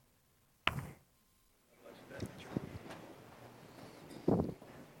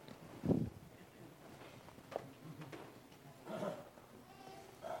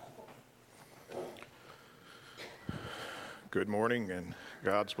Good morning and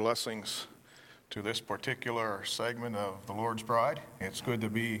God's blessings to this particular segment of the Lord's Bride. It's good to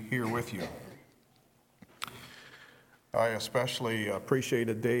be here with you. I especially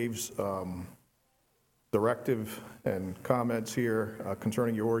appreciated Dave's directive and comments here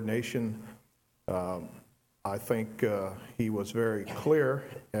concerning your ordination. I think he was very clear,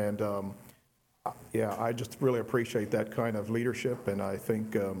 and I just really appreciate that kind of leadership, and I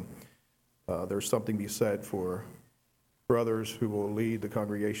think there's something to be said for brothers who will lead the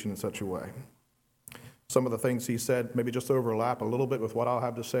congregation in such a way. Some of the things he said maybe just overlap a little bit with what I'll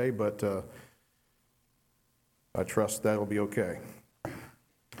have to say, but I trust that'll be okay.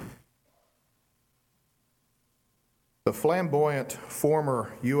 The flamboyant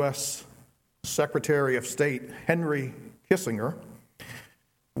former U.S. Secretary of State Henry Kissinger,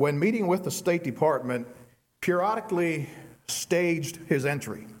 when meeting with the State Department, periodically staged his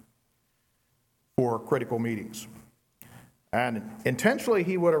entry for critical meetings. And intentionally,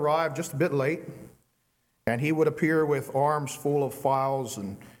 he would arrive just a bit late, and he would appear with arms full of files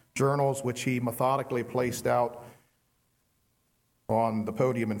and journals, which he methodically placed out on the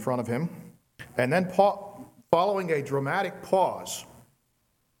podium in front of him. And then, following a dramatic pause,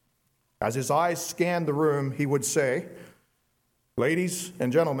 as his eyes scanned the room, he would say, "Ladies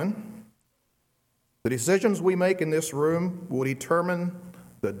and gentlemen, the decisions we make in this room will determine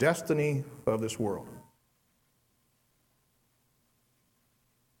the destiny of this world."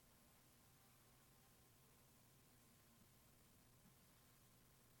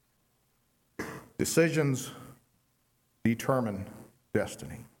 Decisions determine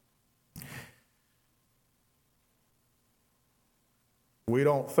destiny. We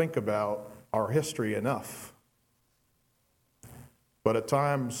don't think about our history enough, but at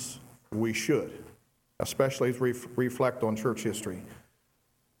times we should, especially as we reflect on church history.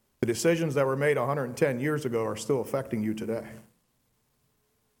 The decisions that were made 110 years ago are still affecting you today.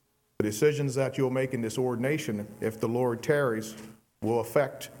 The decisions that you'll make in this ordination, if the Lord tarries, will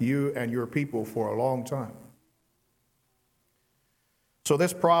affect you and your people for a long time. So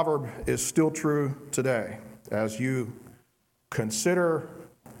this proverb is still true today as you consider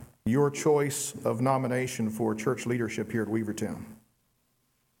your choice of nomination for church leadership here at Weavertown.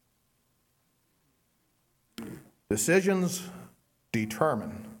 Decisions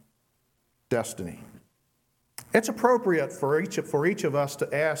determine destiny. It's appropriate for each of us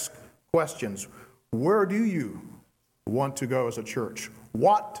to ask questions. Where do you want to go as a church?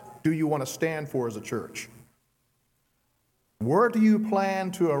 What do you want to stand for as a church? Where do you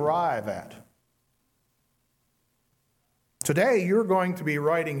plan to arrive at? Today, you're going to be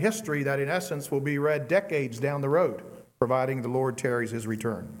writing history that in essence will be read decades down the road, providing the Lord tarries his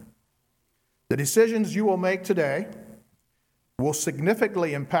return. The decisions you will make today will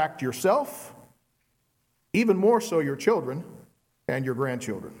significantly impact yourself, even more so your children and your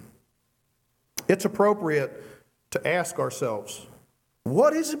grandchildren. It's appropriate to ask ourselves,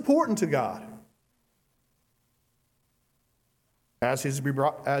 what is important to God as his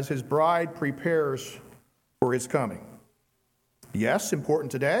bride prepares for his coming? Yes,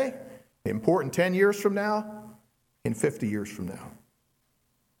 important today, important 10 years from now, and 50 years from now.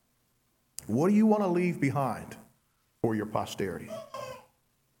 What do you want to leave behind for your posterity?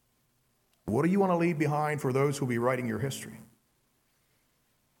 What do you want to leave behind for those who will be writing your history?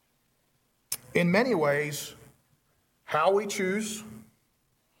 In many ways, how we choose,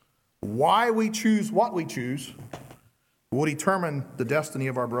 why we choose what we choose, will determine the destiny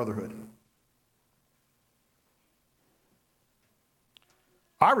of our brotherhood.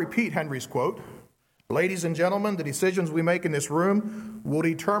 I repeat Henry's quote, "Ladies and gentlemen, the decisions we make in this room will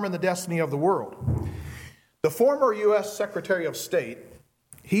determine the destiny of the world." The former U.S. Secretary of State,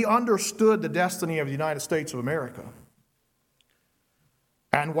 he understood the destiny of the United States of America.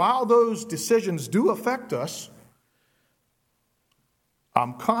 And while those decisions do affect us,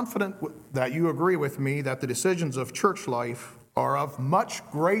 I'm confident that you agree with me that the decisions of church life are of much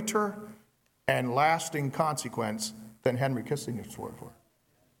greater and lasting consequence than Henry Kissinger's were.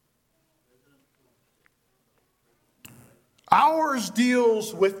 Ours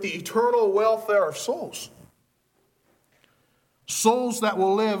deals with the eternal welfare of souls. Souls that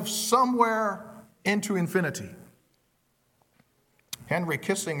will live somewhere into infinity. Henry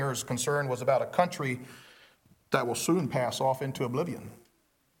Kissinger's concern was about a country that will soon pass off into oblivion.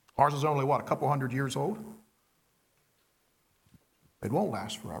 Ours is only, a couple hundred years old? It won't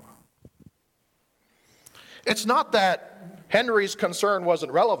last forever. It's not that Henry's concern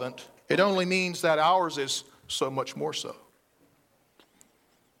wasn't relevant. It only means that ours is so much more so.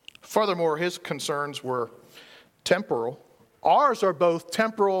 Furthermore, his concerns were temporal. Ours are both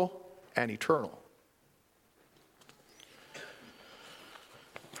temporal and eternal.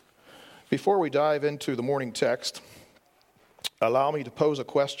 Before we dive into the morning text, allow me to pose a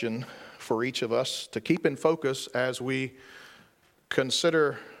question for each of us to keep in focus as we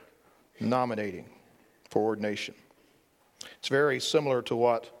consider nominating for ordination. It's very similar to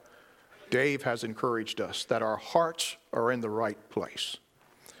what Dave has encouraged us, that our hearts are in the right place.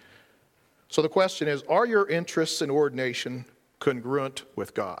 So the question is, are your interests in ordination congruent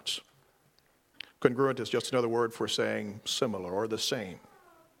with God's? Congruent is just another word for saying similar or the same.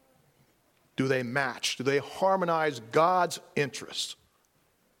 Do they match? Do they harmonize God's interests?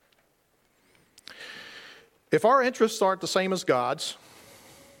 If our interests aren't the same as God's,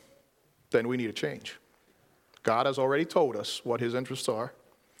 then we need a change. God has already told us what his interests are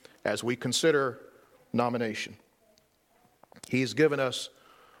as we consider nomination. He's given us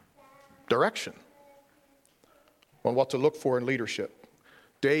direction on what to look for in leadership.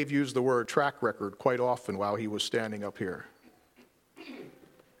 Dave used the word track record quite often while he was standing up here.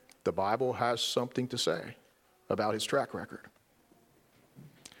 The Bible has something to say about his track record.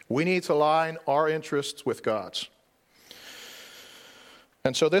 We need to align our interests with God's.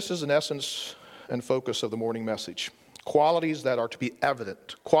 And so this is an essence and focus of the morning message. Qualities that are to be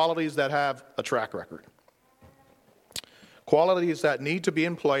evident. Qualities that have a track record. Qualities that need to be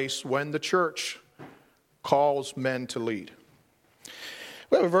in place when the church calls men to lead.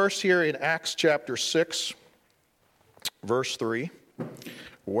 We have a verse here in Acts chapter 6, verse 3.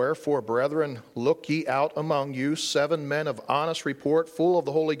 Wherefore, brethren, look ye out among you 7 men of honest report, full of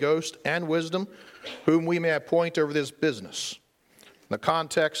the Holy Ghost and wisdom, whom we may appoint over this business. The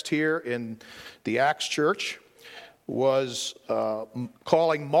context here in the Acts church was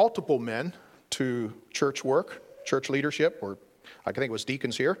calling multiple men to church work, church leadership, or I think it was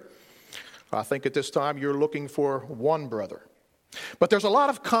deacons here. I think at this time you're looking for one brother. But there's a lot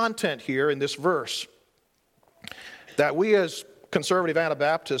of content here in this verse that we as conservative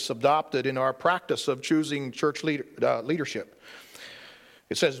Anabaptists adopted in our practice of choosing church leadership.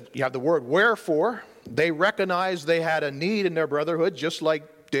 It says, you have the word wherefore. They recognized they had a need in their brotherhood, just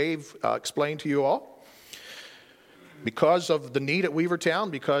like Dave explained to you all. Because of the need at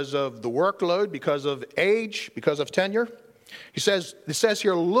Weavertown, because of the workload, because of age, because of tenure. It says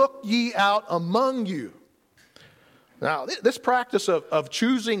here, look ye out among you. Now, this practice of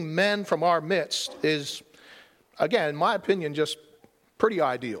choosing men from our midst is, again, in my opinion, just pretty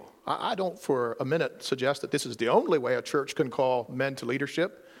ideal. I don't for a minute suggest that this is the only way a church can call men to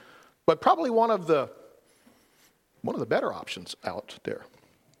leadership, but probably one of the better options out there.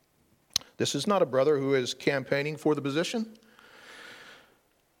 This is not a brother who is campaigning for the position.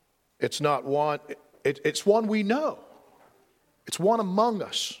 It's not one, it's one we know. It's one among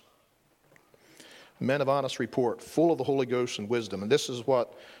us. Men of honest report, full of the Holy Ghost and wisdom. And this is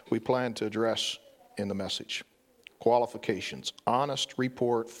what we plan to address in the message. Qualifications, honest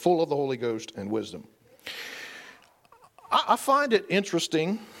report, full of the Holy Ghost and wisdom. I find it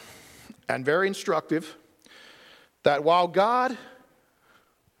interesting and very instructive that while God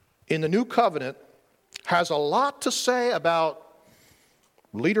in the new covenant has a lot to say about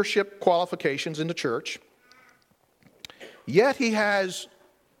leadership qualifications in the church, yet he has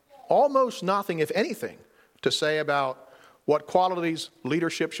almost nothing, if anything, to say about what qualities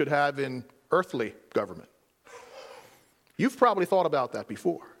leadership should have in earthly government. You've probably thought about that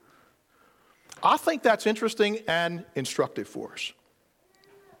before. I think that's interesting and instructive for us.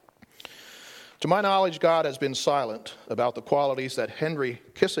 To my knowledge, God has been silent about the qualities that Henry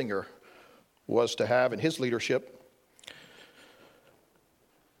Kissinger was to have in his leadership.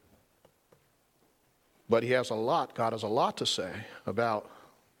 But God has a lot to say about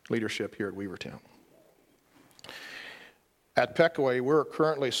leadership here at Weavertown. At Peckaway, we're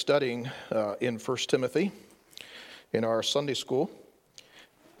currently studying in 1 Timothy in our Sunday school.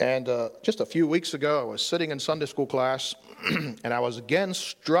 And just a few weeks ago, I was sitting in Sunday school class, and I was again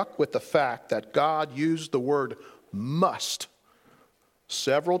struck with the fact that God used the word must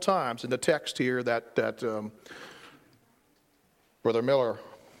several times in the text here that Brother Miller,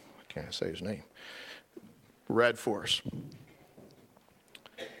 I can't say his name, read for us.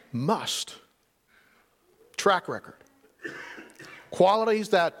 Must. Track record. Qualities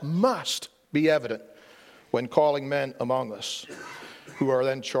that must be evident when calling men among us who are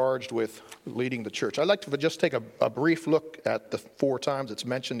then charged with leading the church. I'd like to just take a brief look at the 4 times it's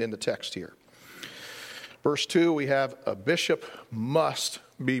mentioned in the text here. Verse 2, we have a bishop must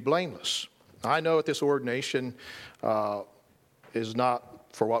be blameless. I know that this ordination is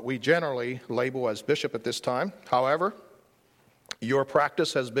not for what we generally label as bishop at this time. However, your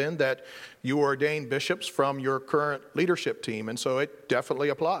practice has been that you ordain bishops from your current leadership team, and so it definitely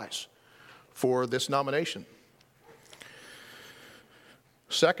applies for this nomination.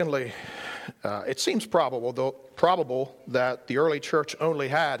 Secondly, It seems probable that the early church only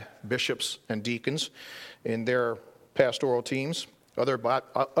had bishops and deacons in their pastoral teams. Other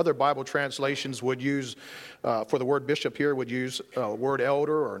Bible translations would use, for the word bishop here, would use a word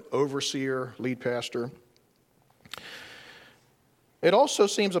elder or an overseer, lead pastor. It also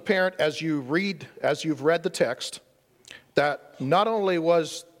seems apparent as you've read the text that not only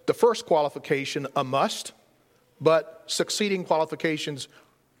was the first qualification a must, but succeeding qualifications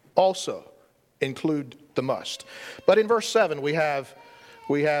also include the must. But in verse 7 we have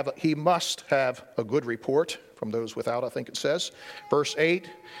he must have a good report from those without, I think it says. Verse 8,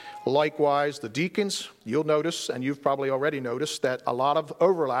 likewise the deacons, you'll notice, and you've probably already noticed, that a lot of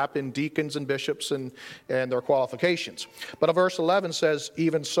overlap in deacons and bishops and their qualifications. But verse 11 says,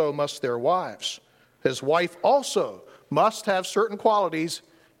 even so must their wives. His wife also must have certain qualities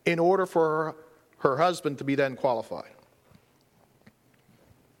in order for her husband to be then qualified.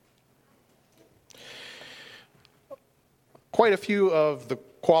 Quite a few of the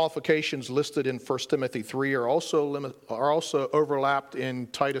qualifications listed in 1 Timothy 3 are also overlapped in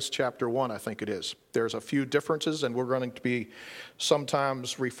Titus chapter 1, I think it is. There's a few differences, and we're going to be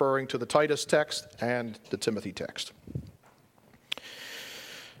sometimes referring to the Titus text and the Timothy text.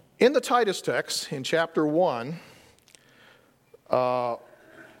 In the Titus text, in chapter 1,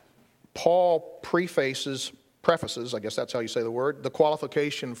 Paul prefaces, I guess that's how you say the word, the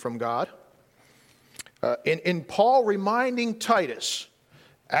qualification from God. In Paul reminding Titus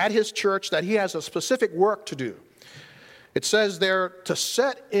at his church that he has a specific work to do. It says there to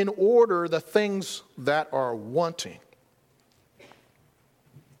set in order the things that are wanting.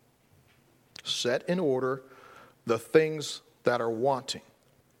 Set in order the things that are wanting.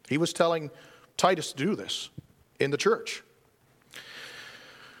 He was telling Titus to do this in the church.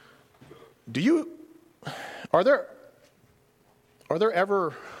 Are there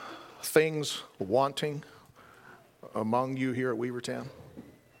ever things wanting among you here at Weavertown?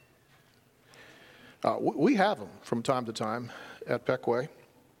 We have them from time to time at Peckway.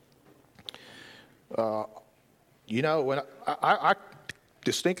 When I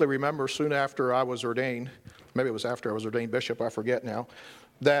distinctly remember soon after I was ordained, maybe it was after I was ordained bishop, I forget now,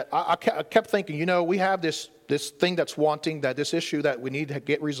 that I kept thinking, we have this thing that's wanting, that this issue that we need to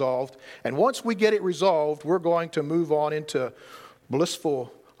get resolved. And once we get it resolved, we're going to move on into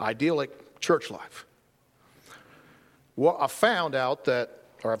blissful, idyllic church life. Well, I found out that,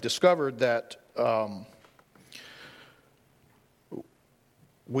 or I've discovered that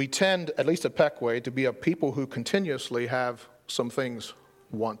we tend, at least at Peckway, to be a people who continuously have some things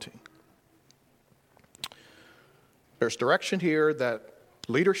wanting. There's direction here that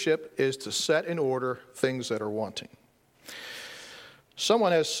leadership is to set in order things that are wanting.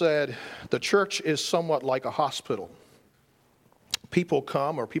 Someone has said the church is somewhat like a hospital. People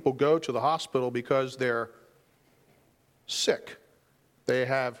come or people go to the hospital because they're sick. They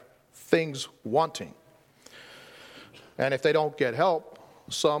have things wanting. And if they don't get help,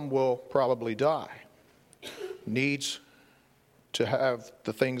 some will probably die. Needs to have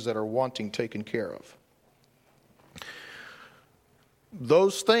the things that are wanting taken care of.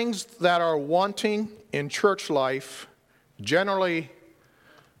 Those things that are wanting in church life generally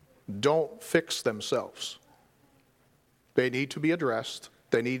don't fix themselves. They need to be addressed.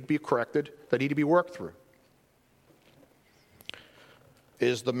 They need to be corrected. They need to be worked through.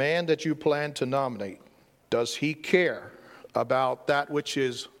 Is the man that you plan to nominate, does he care about that which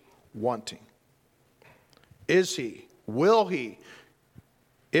is wanting? Is he willing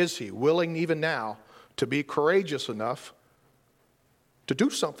even now to be courageous enough to do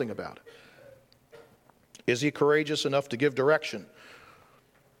something about it? Is he courageous enough to give direction?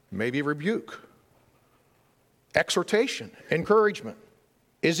 Maybe rebuke, exhortation, encouragement.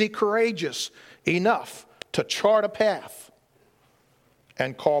 Is he courageous enough to chart a path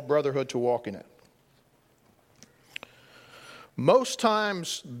and call brotherhood to walk in it? Most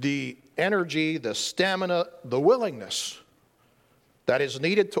times the energy, the stamina, the willingness that is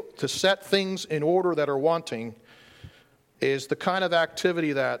needed to set things in order that are wanting is the kind of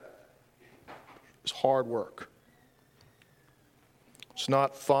activity that is hard work. It's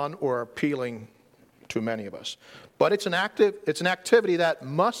not fun or appealing to many of us. But it's an activity that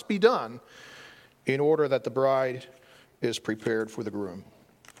must be done in order that the bride is prepared for the groom.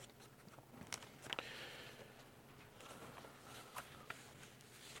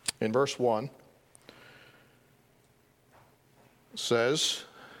 In verse 1, it says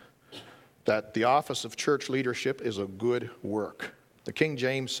that the office of church leadership is a good work. The King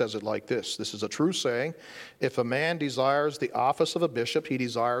James says it like this. This is a true saying. If a man desires the office of a bishop, he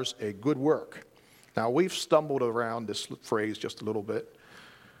desires a good work. Now, we've stumbled around this phrase just a little bit.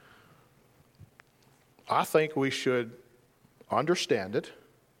 I think we should understand it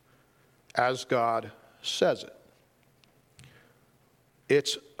as God says it.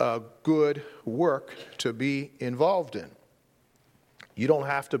 It's a good work to be involved in. You don't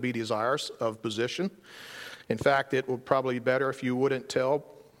have to be desirous of position. In fact, it would probably be better if you wouldn't tell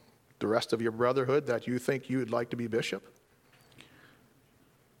the rest of your brotherhood that you think you'd like to be bishop.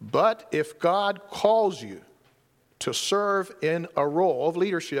 But if God calls you to serve in a role of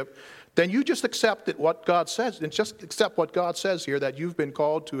leadership, then you just accept what God says, and just accept what God says here, that you've been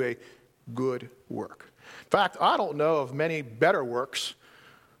called to a good work. In fact, I don't know of many better works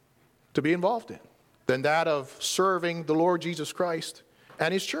to be involved in than that of serving the Lord Jesus Christ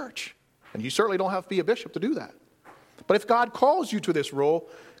and his church. And you certainly don't have to be a bishop to do that. But if God calls you to this role,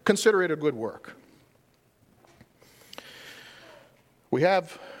 consider it a good work. We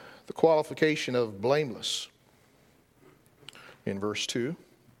have the qualification of blameless in verse 2.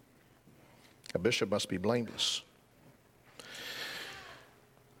 A bishop must be blameless.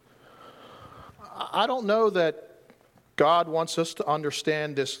 I don't know that God wants us to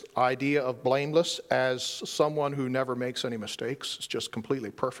understand this idea of blameless as someone who never makes any mistakes. It's just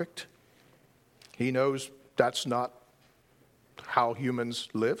completely perfect. He knows that's not how humans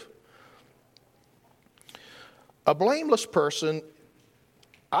live. A blameless person,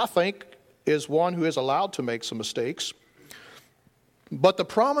 I think, is one who is allowed to make some mistakes. But the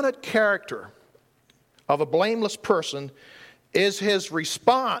prominent character of a blameless person is his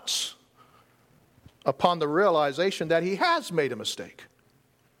response upon the realization that he has made a mistake.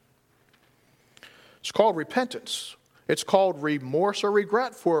 It's called repentance. It's called remorse or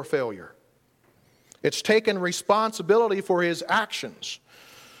regret for a failure. It's taken responsibility for his actions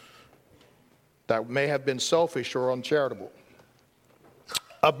that may have been selfish or uncharitable.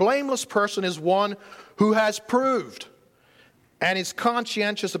 A blameless person is one who has proved and is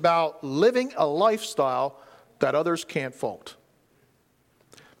conscientious about living a lifestyle that others can't fault.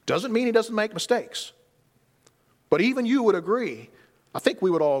 Doesn't mean he doesn't make mistakes. But even you would agree, I think we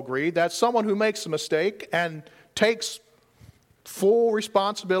would all agree, that someone who makes a mistake and takes full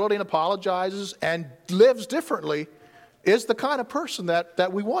responsibility and apologizes and lives differently is the kind of person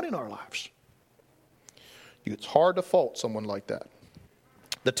that we want in our lives. It's hard to fault someone like that.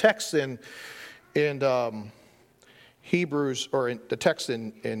 The text in Hebrews, or the text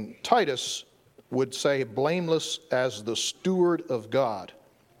in Titus would say, blameless as the steward of God.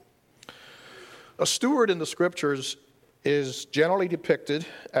 A steward in the scriptures is generally depicted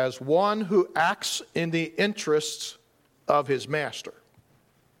as one who acts in the interests of his master.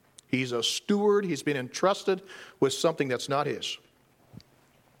 He's a steward. He's been entrusted with something that's not his.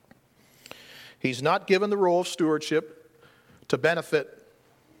 He's not given the role of stewardship to benefit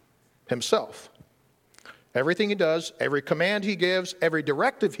himself. Everything he does, every command he gives, every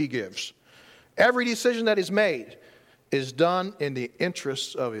directive he gives, every decision that is made is done in the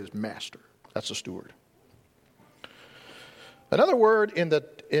interests of his master. That's a steward. Another word in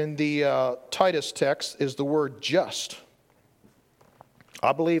the Titus text is the word just.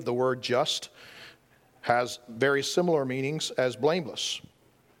 I believe the word just has very similar meanings as blameless.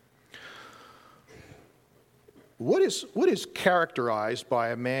 What is characterized by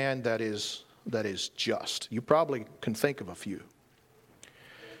a man that is just? You probably can think of a few.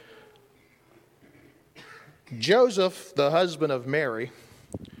 Joseph, the husband of Mary,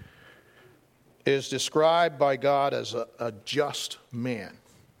 is described by God as a just man.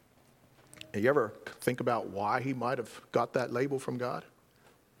 You ever think about why he might have got that label from God?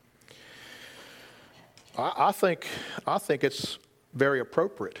 I think it's very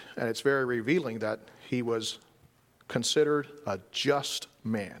appropriate, and it's very revealing that he was considered a just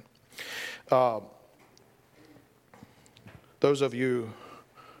man. Those of you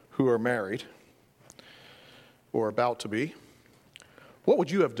who are married or about to be, what would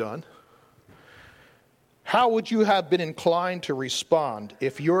you have done? How would you have been inclined to respond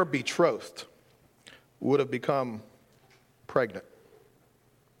if your betrothed would have become pregnant?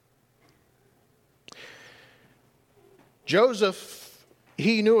 Joseph,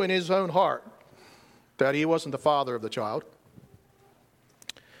 he knew in his own heart that he wasn't the father of the child.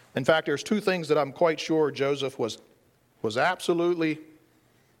 In fact, there's two things that I'm quite sure Joseph was absolutely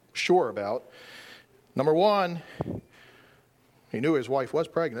sure about. Number one, he knew his wife was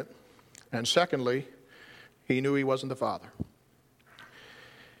pregnant. And secondly, he knew he wasn't the father.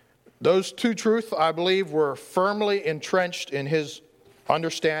 Those two truths, I believe, were firmly entrenched in his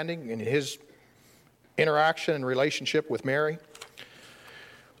understanding, in his interaction and relationship with Mary.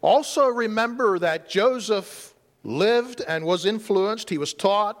 Also remember that Joseph lived and was influenced. He was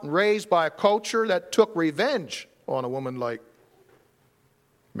taught and raised by a culture that took revenge on a woman like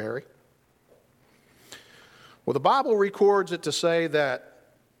Mary. Well, the Bible records it to say that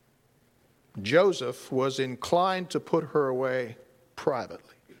Joseph was inclined to put her away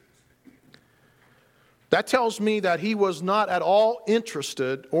privately. That tells me that he was not at all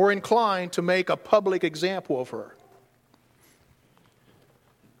interested or inclined to make a public example of her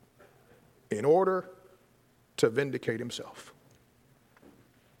in order to vindicate himself.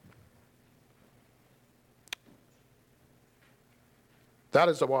 That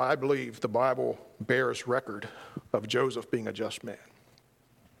is why I believe the Bible bears record of Joseph being a just man.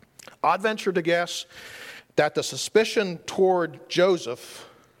 I'd venture to guess that the suspicion toward Joseph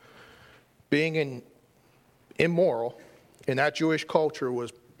being immoral in that Jewish culture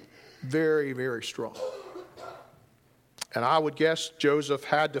was very, very strong. And I would guess Joseph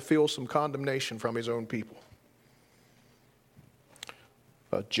had to feel some condemnation from his own people.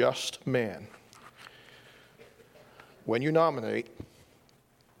 A just man. When you nominate,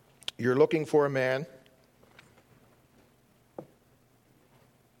 you're looking for a man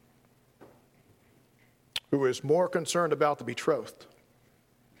who is more concerned about the betrothed,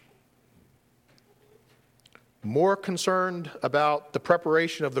 more concerned about the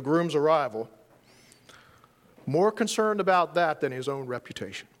preparation of the groom's arrival, more concerned about that than his own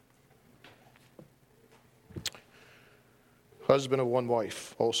reputation. Husband of one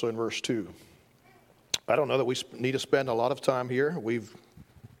wife, also in verse 2. I don't know that we need to spend a lot of time here. We've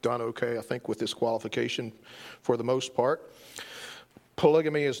done okay, I think, with this qualification for the most part.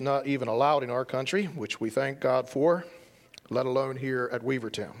 Polygamy is not even allowed in our country, which we thank God for, let alone here at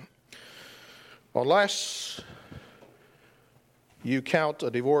Weavertown. Unless you count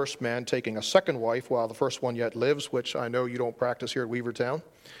a divorced man taking a second wife while the first one yet lives, which I know you don't practice here at Weavertown.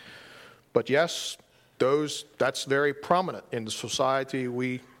 But yes, that's very prominent in the society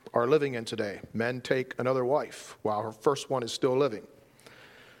we are living in today. Men take another wife while her first one is still living.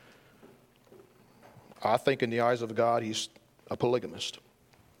 I think in the eyes of God, he's a polygamist.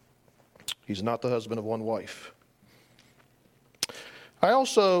 He's not the husband of one wife. I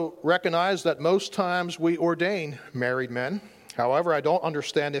also recognize that most times we ordain married men. However, I don't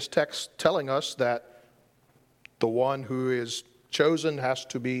understand this text telling us that the one who is chosen has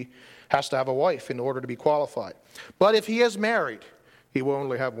to have a wife in order to be qualified. But if he is married, he will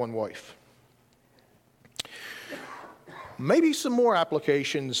only have one wife. Maybe some more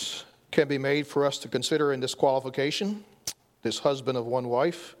applications can be made for us to consider in this qualification, this husband of one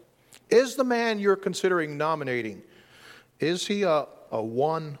wife. Is the man you're considering nominating, is he a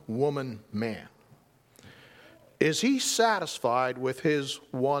one-woman man? Is he satisfied with his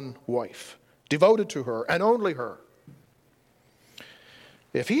one wife, devoted to her and only her?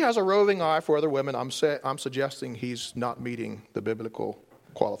 If he has a roving eye for other women, I'm suggesting he's not meeting the biblical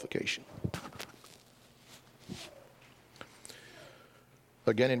qualification.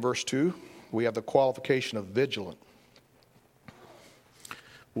 Again, in verse 2, we have the qualification of vigilant.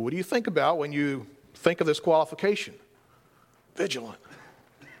 What do you think about when you think of this qualification? Vigilant.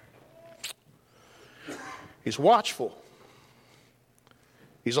 He's watchful.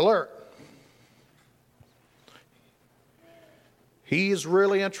 He's alert. He's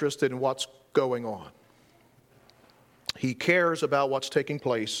really interested in what's going on. He cares about what's taking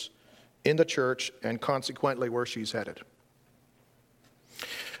place in the church and consequently where she's headed.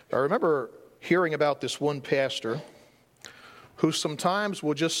 I remember hearing about this one pastor who sometimes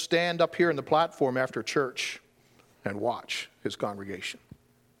will just stand up here in the platform after church and watch his congregation.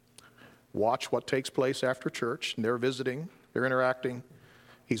 Watch what takes place after church, and they're visiting, they're interacting.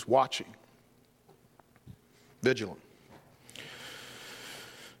 He's watching. Vigilant.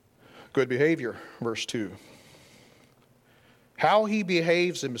 Good behavior, verse 2. How he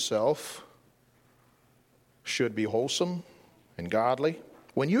behaves himself should be wholesome and godly.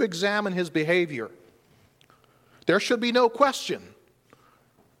 When you examine his behavior, there should be no question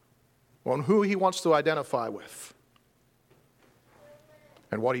on who he wants to identify with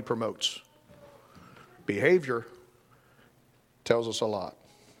and what he promotes. Behavior tells us a lot.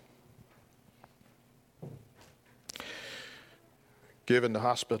 Given the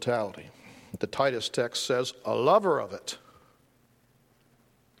hospitality, the Titus text says, a lover of it.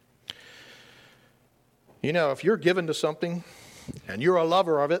 You know, if you're given to something and you're a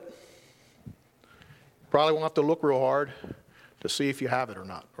lover of it, you probably won't have to look real hard to see if you have it or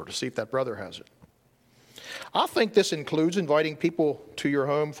not, or to see if that brother has it. I think this includes inviting people to your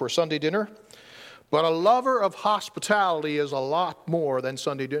home for Sunday dinner, but a lover of hospitality is a lot more than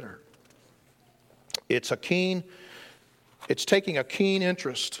Sunday dinner. It's taking a keen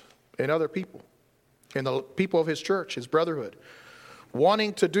interest in other people, in the people of his church, his brotherhood,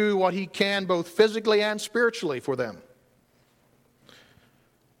 wanting to do what he can both physically and spiritually for them.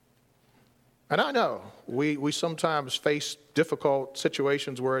 And I know we sometimes face difficult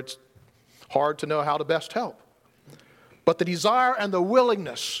situations where it's hard to know how to best help. But the desire and the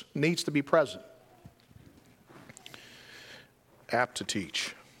willingness needs to be present. Apt to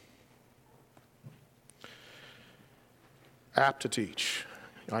teach. Apt to teach.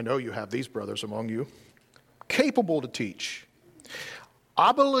 I know you have these brothers among you. Capable to teach.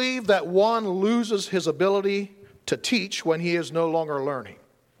 I believe that one loses his ability to teach when he is no longer learning.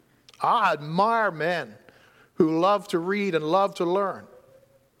 I admire men who love to read and love to learn.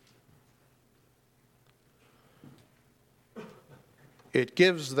 It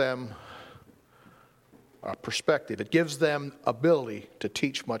gives them a perspective. It gives them ability to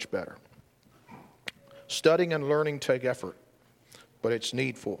teach much better. Studying and learning take effort, but it's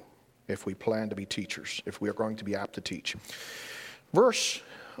needful if we plan to be teachers, if we are going to be apt to teach. Verse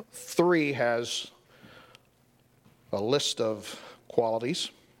 3 has a list of qualities: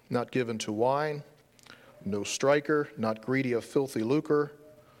 not given to wine, no striker, not greedy of filthy lucre,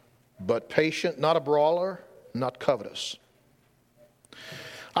 but patient, not a brawler, not covetous.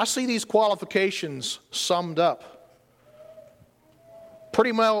 I see these qualifications summed up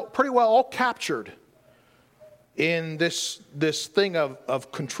pretty well all captured in this thing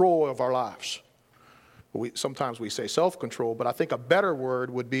of control of our lives. Sometimes we say self-control, but I think a better word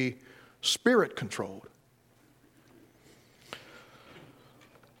would be spirit-controlled.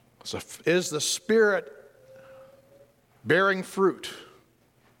 So is the Spirit bearing fruit?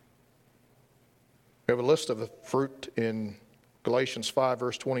 We have a list of the fruit in Galatians 5,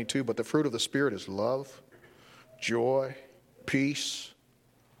 verse 22, but the fruit of the Spirit is love, joy, peace,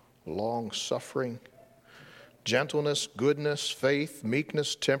 long-suffering, gentleness, goodness, faith,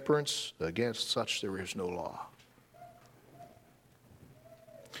 meekness, temperance. Against such there is no law.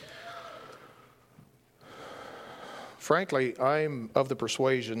 Frankly, I'm of the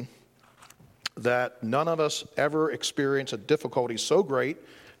persuasion that none of us ever experience a difficulty so great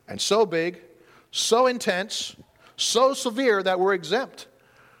and so big, so intense, so severe that we're exempt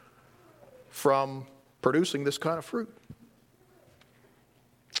from producing this kind of fruit.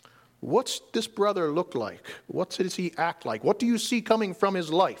 What's this brother look like? What does he act like? What do you see coming from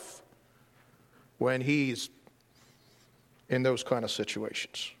his life when he's in those kind of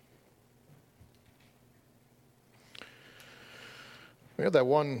situations? We have that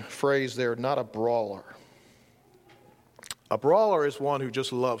one phrase there, not a brawler. A brawler is one who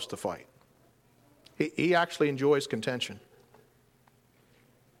just loves to fight. He actually enjoys contention.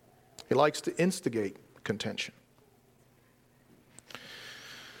 He likes to instigate contention.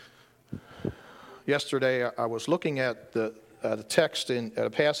 Yesterday, I was looking at the text at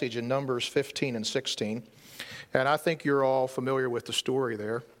a passage in Numbers 15 and 16, and I think you're all familiar with the story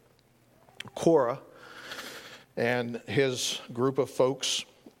there. Korah and his group of folks.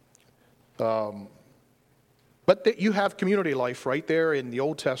 But you have community life right there in the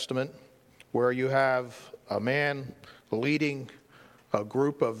Old Testament, where you have a man leading a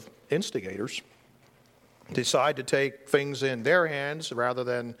group of instigators decide to take things in their hands rather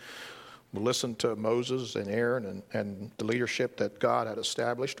than listen to Moses and Aaron and the leadership that God had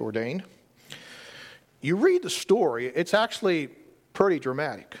established, ordained. You read the story, it's actually pretty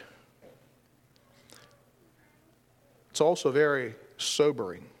dramatic. It's also very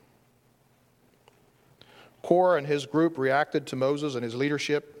sobering. Korah and his group reacted to Moses and his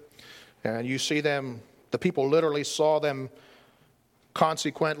leadership, and you see them, the people literally saw them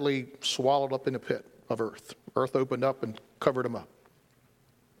consequently swallowed up in a pit of earth. Earth opened up and covered them up.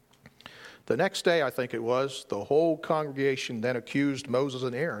 The next day, I think it was, the whole congregation then accused Moses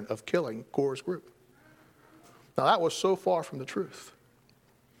and Aaron of killing Korah's group. Now that was so far from the truth.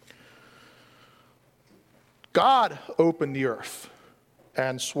 God opened the earth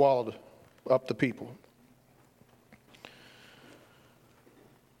and swallowed up the people.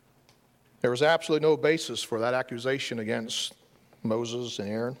 There was absolutely no basis for that accusation against Moses and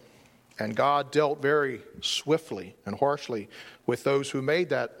Aaron. And God dealt very swiftly and harshly with those who made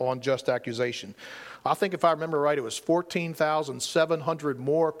that unjust accusation. I think if I remember right, it was 14,700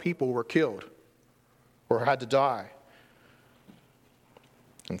 more people were killed or had to die.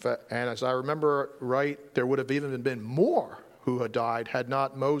 In fact, and as I remember right, there would have even been more who had died had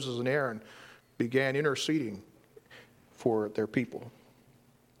not Moses and Aaron began interceding for their people.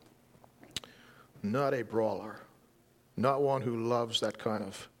 Not a brawler, not one who loves that kind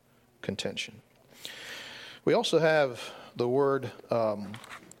of contention. We also have the word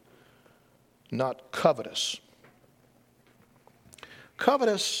not covetous.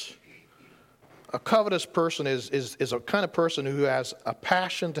 A covetous person is a kind of person who has a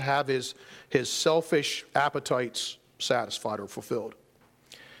passion to have his selfish appetites satisfied or fulfilled.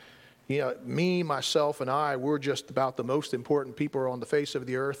 me, myself, and I, we're just about the most important people on the face of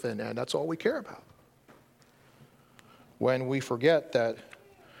the earth, and that's all we care about. When we forget that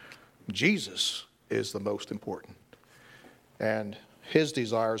Jesus is the most important, and his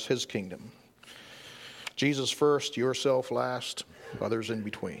desires, his kingdom. Jesus first, yourself last, others in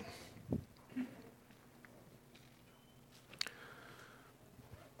between.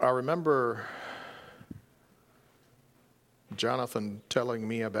 I remember Jonathan telling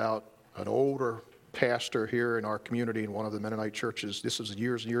me about an older pastor here in our community in one of the Mennonite churches. This was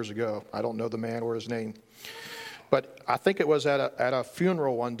years and years ago. I don't know the man or his name. But I think it was at a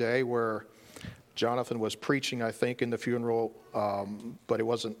funeral one day where Jonathan was preaching, I think, in the funeral, but it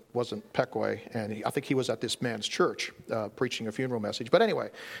wasn't Pequea, and I think he was at this man's church preaching a funeral message. But anyway,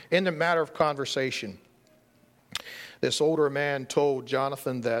 in the matter of conversation, this older man told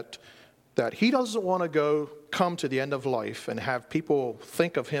Jonathan that he doesn't want to come to the end of life and have people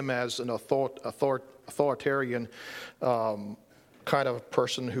think of him as an authoritarian kind of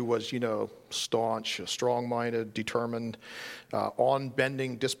person who was, staunch, strong-minded, determined,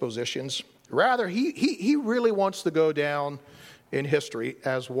 on-bending dispositions. Rather, he really wants to go down in history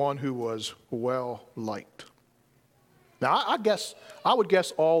as one who was well-liked. Now, I would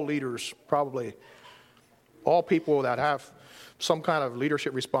guess all leaders, probably all people that have some kind of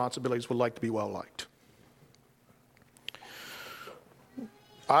leadership responsibilities would like to be well-liked.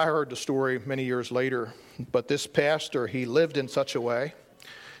 I heard the story many years later, but this pastor, he lived in such a way,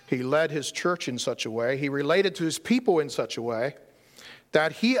 he led his church in such a way, he related to his people in such a way,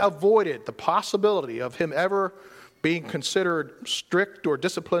 that he avoided the possibility of him ever being considered strict or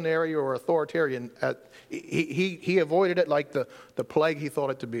disciplinary or authoritarian. He avoided it like the plague he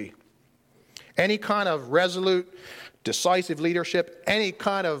thought it to be. Any kind of resolute, decisive leadership, any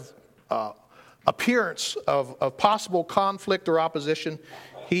kind of appearance of possible conflict or opposition,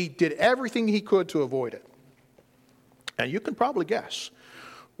 he did everything he could to avoid it. And you can probably guess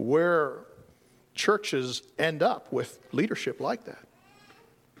where churches end up with leadership like that.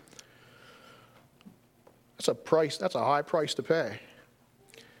 That's a high price to pay.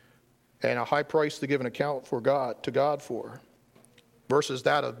 And a high price to give an account to God for. Versus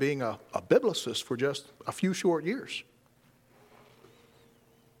that of being a biblicist for just a few short years.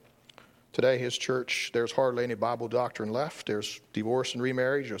 Today, his church, there's hardly any Bible doctrine left. There's divorce and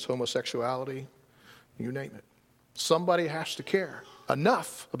remarriage, there's homosexuality, you name it. Somebody has to care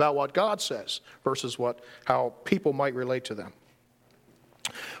enough about what God says versus how people might relate to them.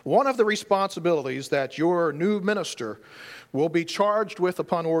 One of the responsibilities that your new minister will be charged with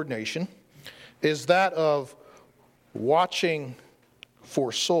upon ordination is that of watching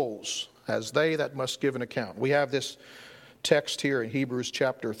for souls as they that must give an account. We have this text here in Hebrews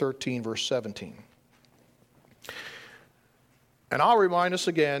chapter 13, verse 17. And I'll remind us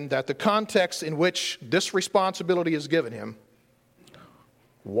again that the context in which this responsibility is given him,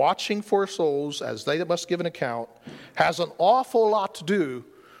 watching for souls as they that must give an account, has an awful lot to do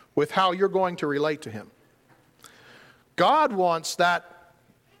with how you're going to relate to him. God wants that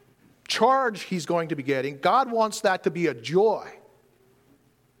charge he's going to be getting, God wants that to be a joy,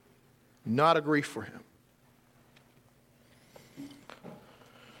 not a grief for him.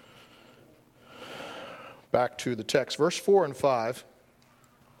 Back to the text, verse 4 and 5.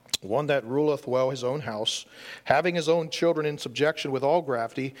 One that ruleth well his own house, having his own children in subjection with all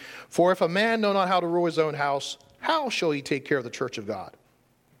gravity. For if a man know not how to rule his own house, how shall he take care of the church of God?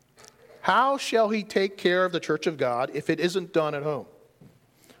 How shall he take care of the church of God if it isn't done at home?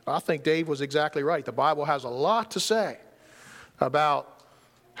 I think Dave was exactly right. The Bible has a lot to say about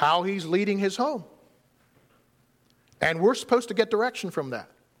how he's leading his home. And we're supposed to get direction from that.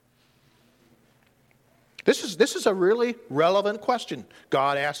 This is a really relevant question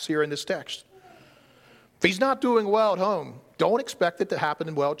God asks here in this text. If he's not doing well at home, don't expect it to happen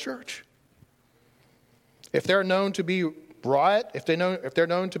in well church. If they're known to be if they're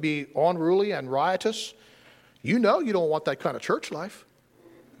known to be unruly and riotous, you don't want that kind of church life.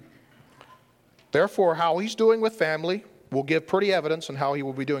 Therefore, how he's doing with family will give pretty evidence on how he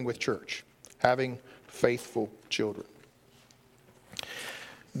will be doing with church, having faithful children.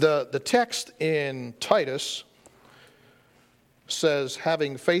 The text in Titus says,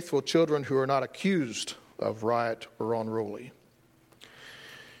 having faithful children who are not accused of riot or unruly.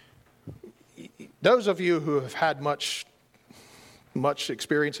 Those of you who have had much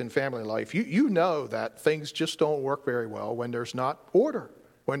experience in family life, you know that things just don't work very well when there's not order,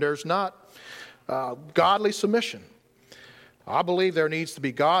 when there's not godly submission. I believe there needs to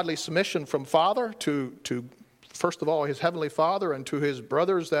be godly submission from father to first of all, his heavenly Father and to his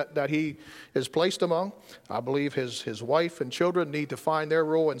brothers that he is placed among. I believe his wife and children need to find their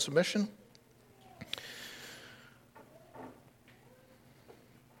role in submission.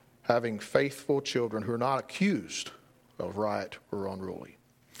 Having faithful children who are not accused of riot or unruly.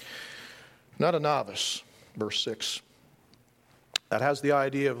 Not a novice, verse 6. That has the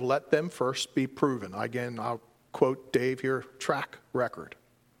idea of let them first be proven. Again, I'll quote Dave here, track record.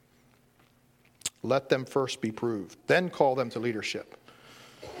 Let them first be proved, then call them to leadership.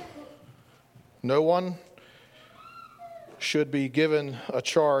 No one should be given a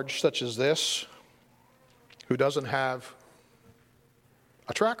charge such as this who doesn't have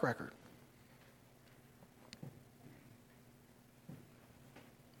a track record.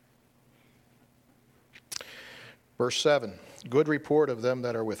 Verse 7, good report of them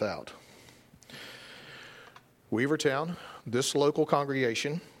that are without. Weavertown, this local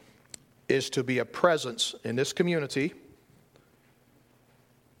congregation, is to be a presence in this community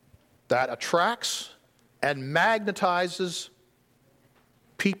that attracts and magnetizes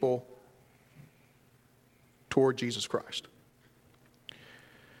people toward Jesus Christ.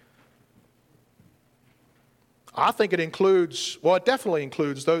 I think it includes, well, it definitely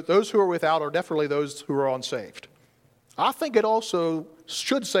includes those who are without are definitely those who are unsaved. I think it also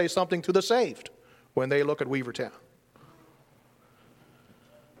should say something to the saved when they look at Weavertown.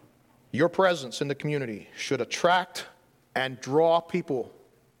 Your presence in the community should attract and draw people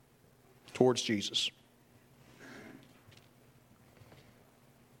towards Jesus.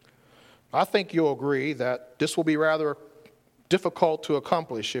 I think you'll agree that this will be rather difficult to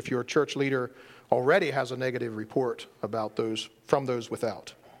accomplish if your church leader already has a negative report about those from those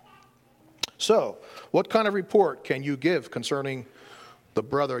without. So, what kind of report can you give concerning the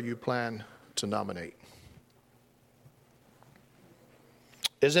brother you plan to nominate?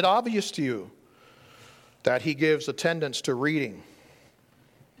 Is it obvious to you that he gives attendance to reading,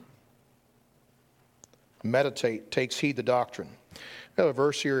 meditate, takes heed to doctrine? We have a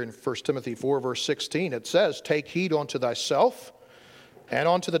verse here in 1 Timothy 4, verse 16. It says, take heed unto thyself and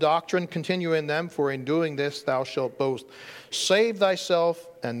unto the doctrine, continue in them, for in doing this thou shalt both save thyself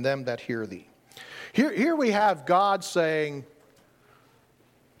and them that hear thee. Here we have God saying,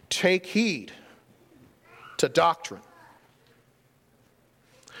 take heed to doctrine.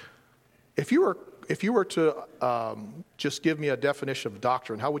 If you were to just give me a definition of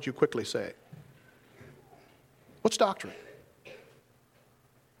doctrine, how would you quickly say it? What's doctrine?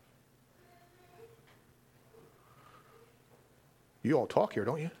 You all talk here,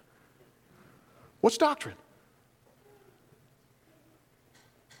 don't you? What's doctrine?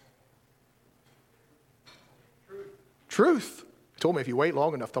 Truth. He told me if you wait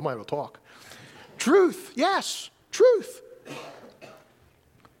long enough, I might able to talk. Truth, yes, truth.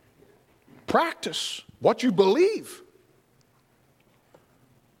 Practice what you believe.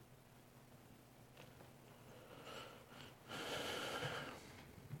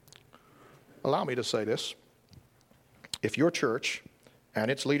 Allow me to say this. If your church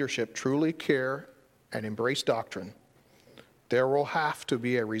and its leadership truly care and embrace doctrine, there will have to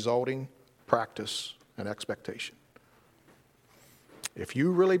be a resulting practice and expectation. If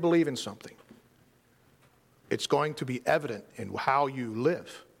you really believe in something, it's going to be evident in how you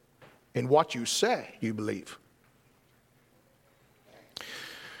live, in what you say you believe.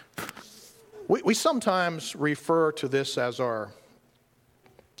 We sometimes refer to this as our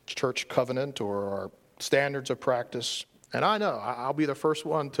church covenant or our standards of practice. And I know, I'll be the first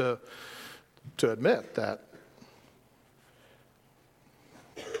one to admit that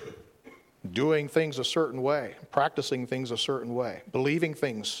doing things a certain way, practicing things a certain way, believing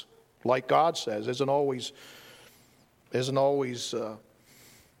things like God says isn't always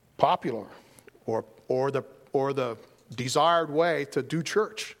popular or the desired way to do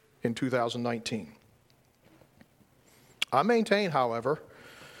church in 2019. I maintain, however,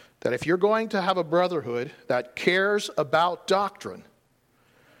 that if you're going to have a brotherhood that cares about doctrine,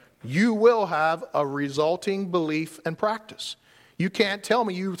 you will have a resulting belief and practice. You can't tell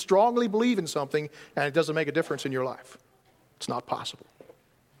me you strongly believe in something and it doesn't make a difference in your life. It's not possible.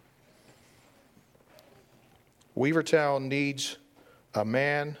 Weavertown needs a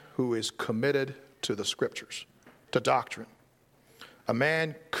man who is committed to the Scriptures, to doctrine. A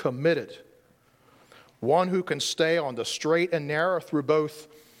man committed. One who can stay on the straight and narrow through both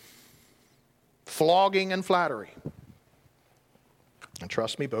flogging and flattery. And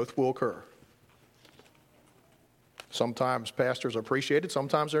trust me, both will occur. Sometimes pastors are appreciated,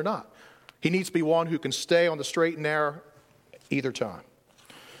 sometimes they're not. He needs to be one who can stay on the straight and narrow either time.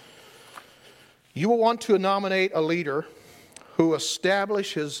 You will want to nominate a leader who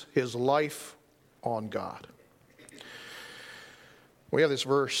establishes his life on God. We have this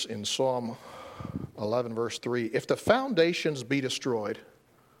verse in Psalm 11, verse 3. If the foundations be destroyed,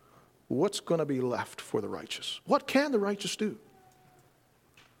 what's going to be left for the righteous? What can the righteous do?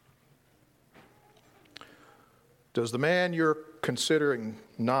 Does the man you're considering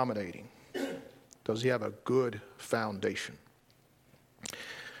nominating, does he have a good foundation?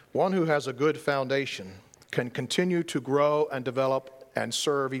 One who has a good foundation can continue to grow and develop and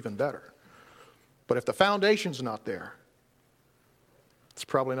serve even better. But if the foundation's not there, it's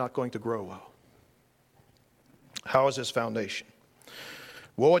probably not going to grow well. How is his foundation?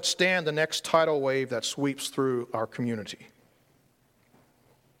 Will it stand the next tidal wave that sweeps through our community?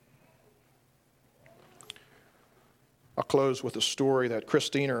 I'll close with a story that Chris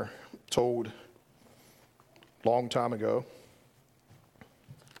Diener told a long time ago.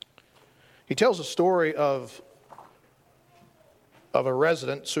 He tells a story of a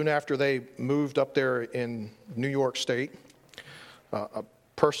resident soon after they moved up there in New York State. A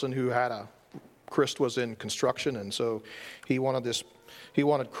person who Chris was in construction, and so he wanted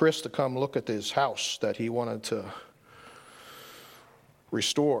Chris to come look at his house that he wanted to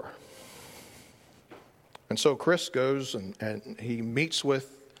restore. And so Chris goes and he meets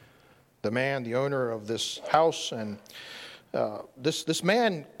with the owner of this house, and this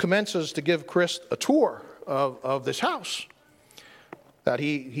man commences to give Chris a tour of this house. That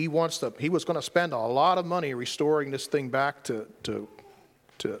he was going to spend a lot of money restoring this thing back to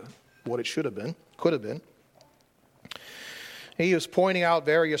what it could have been. He was pointing out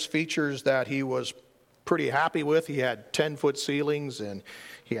various features that he was pretty happy with. He had 10-foot ceilings, and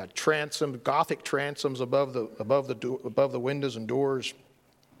he had Gothic transoms above the windows and doors.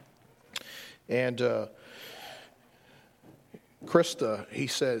 And Krista, he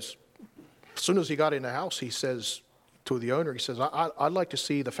says, as soon as he got in the house, he says to the owner, he says, I'd like to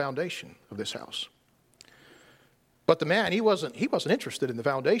see the foundation of this house. But the man, he wasn't interested in the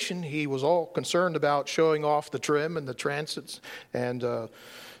foundation. He was all concerned about showing off the trim and the transits. And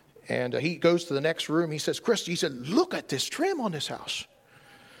he goes to the next room. He says, Chris, he said, look at this trim on this house.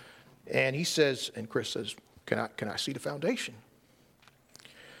 And Chris says, can I see the foundation?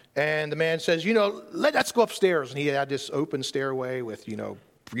 And the man says, let's go upstairs. And he had this open stairway with,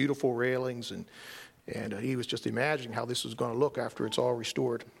 beautiful railings. And he was just imagining how this was going to look after it's all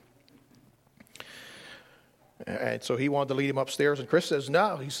restored. And so he wanted to lead him upstairs. And Chris says,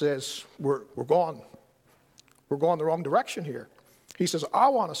 no. He says, we're going the wrong direction here. He says, I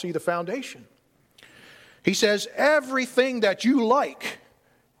want to see the foundation. He says, everything that you like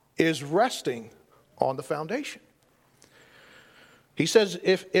is resting on the foundation. He says,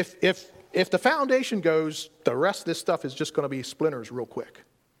 if the foundation goes, the rest of this stuff is just going to be splinters real quick.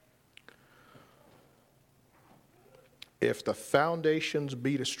 If the foundations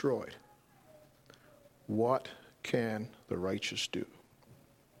be destroyed, what can the righteous do?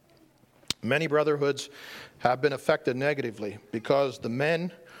 Many brotherhoods have been affected negatively because the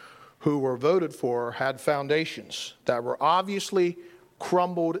men who were voted for had foundations that were obviously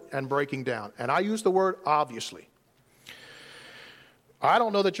crumbled and breaking down. And I use the word obviously. I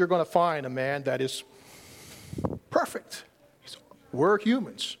don't know that you're going to find a man that is perfect. We're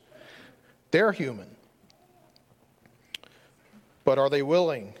humans. They're human. But are they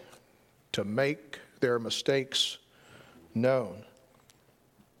willing to make their mistakes known?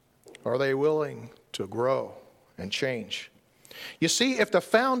 Are they willing to grow and change? You see, if the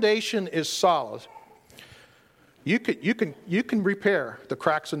foundation is solid, you can repair the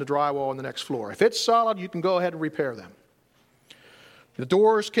cracks in the drywall on the next floor. If it's solid, you can go ahead and repair them. The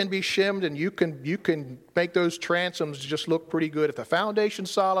doors can be shimmed, and you can make those transoms just look pretty good. If the foundation's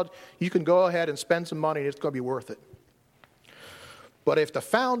solid, you can go ahead and spend some money, and it's going to be worth it. But if the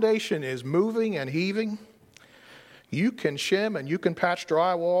foundation is moving and heaving, you can shim and you can patch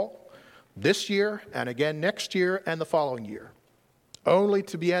drywall this year and again next year and the following year, only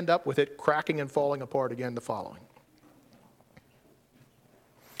to end up with it cracking and falling apart again the following.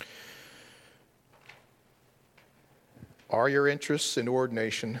 Are your interests in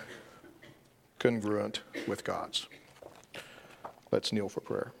ordination congruent with God's? Let's kneel for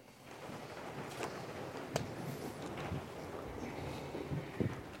prayer.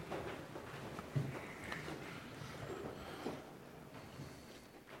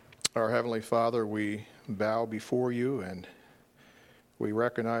 Our Heavenly Father, we bow before you, and we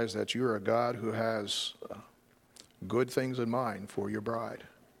recognize that you are a God who has good things in mind for your bride.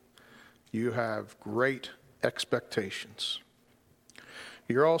 You have great expectations.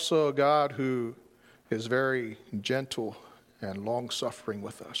 You're also a God who is very gentle and long-suffering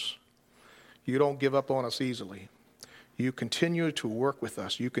with us. You don't give up on us easily. You continue to work with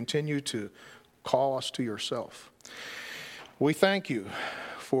us. You continue to call us to yourself. We thank you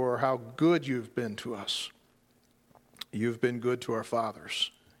for how good you've been to us. You've been good to our fathers.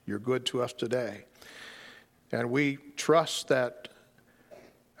 You're good to us today. And we trust that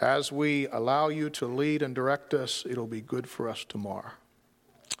as we allow you to lead and direct us, it'll be good for us tomorrow.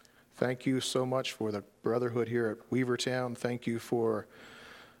 Thank you so much for the brotherhood here at Weavertown. Thank you for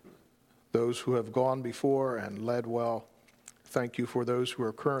those who have gone before and led well. Thank you for those who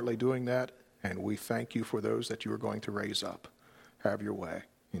are currently doing that, and we thank you for those that you are going to raise up. Have your way.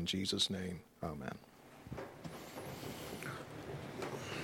 In Jesus' name, amen.